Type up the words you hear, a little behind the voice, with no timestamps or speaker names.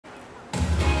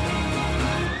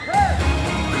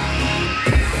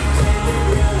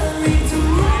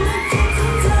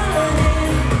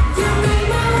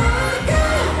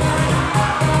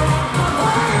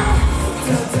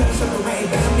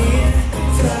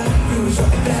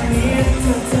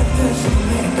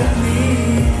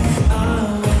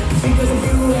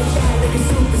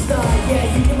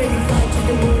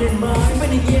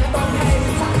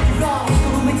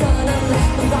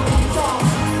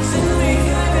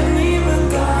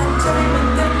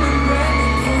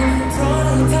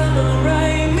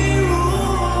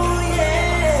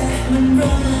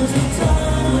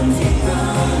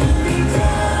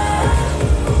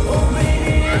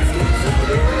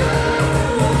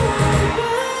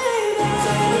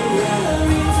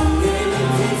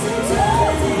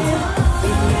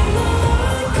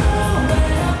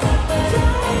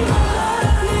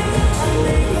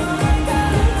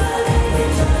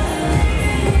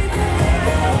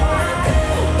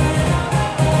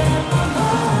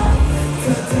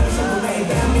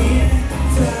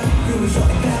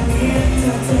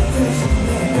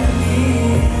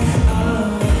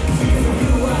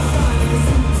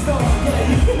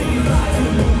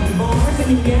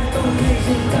อย่างเงี้ยต้องให้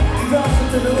ฉันจับรอบฉัน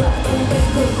จะรู้ว่าต้องเป็น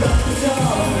คนรับผิดชอ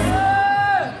บ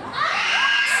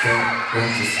Step,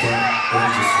 watch your step,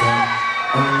 watch your step.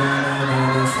 Oh no no no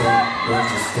no step,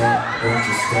 watch your step, watch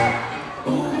your step.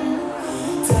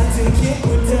 ถ้าเธอคิด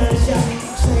ว่าเธอใช่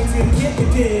เธอคิดไม่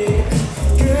ผิด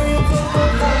คือยังคงต้อง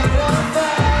ไปรับไป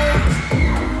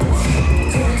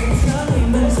เธอทำฉันให้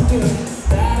มันสะดุด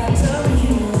แต่เธอไม่อ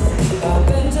ยู่อาจเ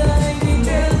ป็นใจที่เธ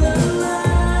อละลา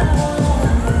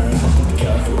ย Be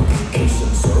careful, case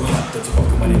I'm so hot แต่จะบอก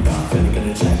กับมันในตาแฟนกันใน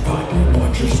แจ็คพอต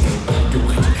Watch your step ดู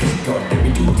ให้จะคิดก่อนเดี๋ยวไ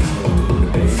ม่ดูทางเราจะดูใน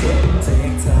เบสเท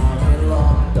คทางให้ลอ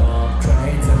งตอบใคร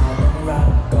เธอต้องรั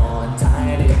บก่อนท้าย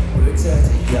เด็กหรือเธอจ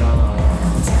ะยอม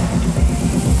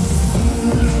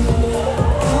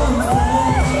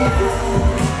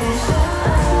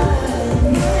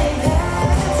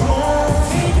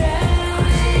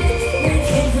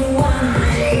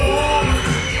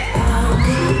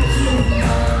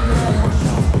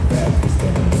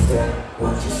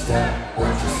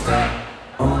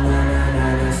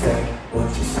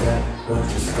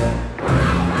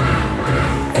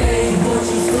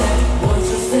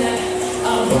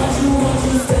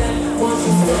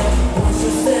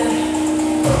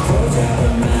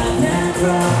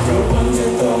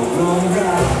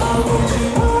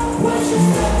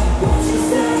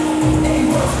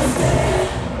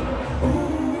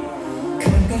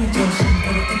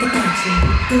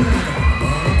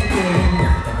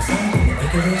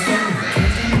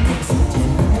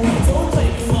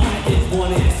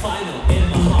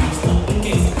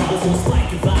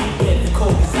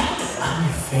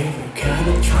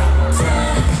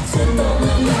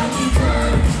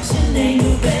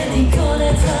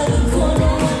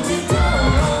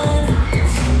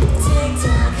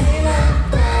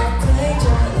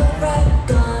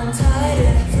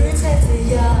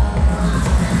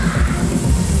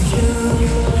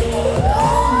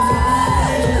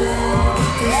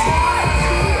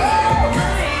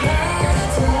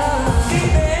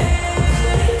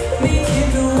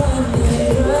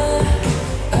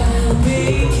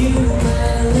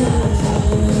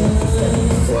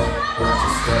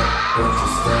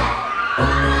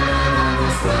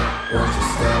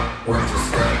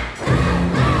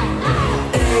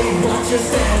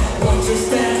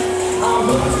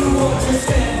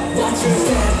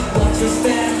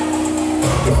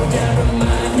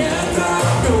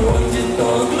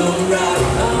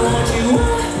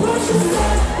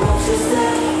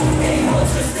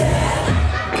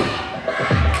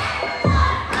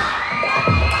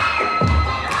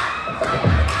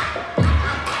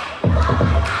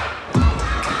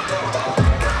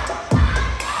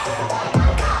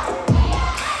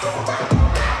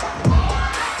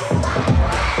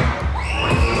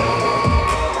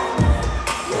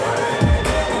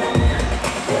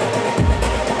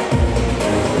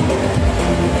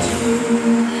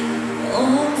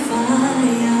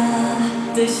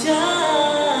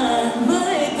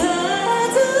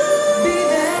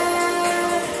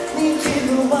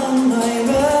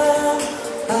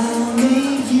I'll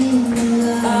make you